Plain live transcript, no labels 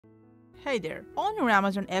Hey there! On your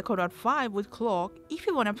Amazon Echo Dot 5 with clock, if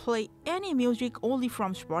you want to play any music only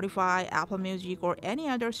from Spotify, Apple Music, or any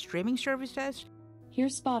other streaming services,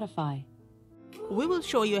 here's Spotify. We will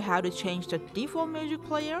show you how to change the default music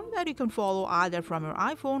player that you can follow either from your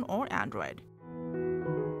iPhone or Android.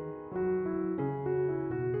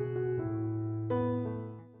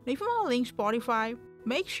 If you want to link Spotify,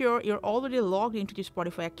 make sure you're already logged into the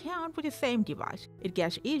Spotify account with the same device. It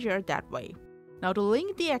gets easier that way. Now to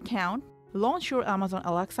link the account, launch your Amazon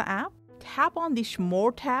Alexa app, tap on this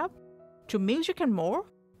More tab to Music and More.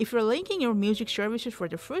 If you're linking your music services for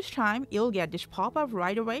the first time, you'll get this pop-up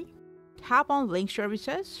right away. Tap on Link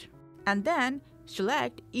Services, and then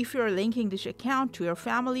select if you're linking this account to your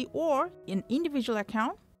family or an individual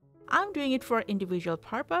account. I'm doing it for individual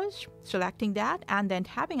purpose, selecting that, and then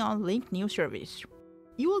tapping on Link New Service.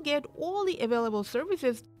 You will get all the available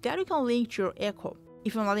services that you can link to your Echo.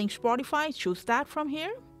 If you want to link Spotify, choose that from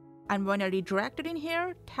here. And when you're redirected in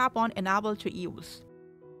here, tap on Enable to Use.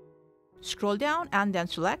 Scroll down and then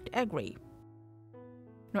select Agree.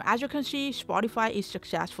 Now as you can see, Spotify is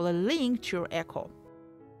successfully linked to your Echo.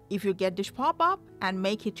 If you get this pop-up and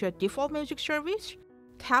make it your default music service,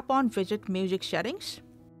 tap on Visit Music Settings.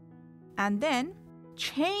 And then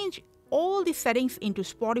change all the settings into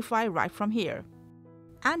Spotify right from here.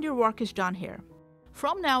 And your work is done here.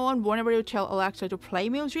 From now on, whenever you tell Alexa to play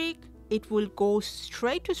music, it will go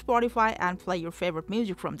straight to Spotify and play your favorite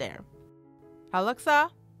music from there. Alexa,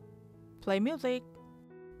 play music.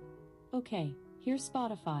 Okay, here's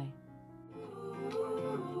Spotify.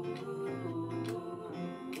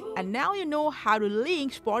 And now you know how to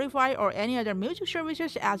link Spotify or any other music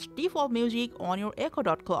services as default music on your Echo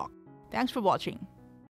Dot clock. Thanks for watching.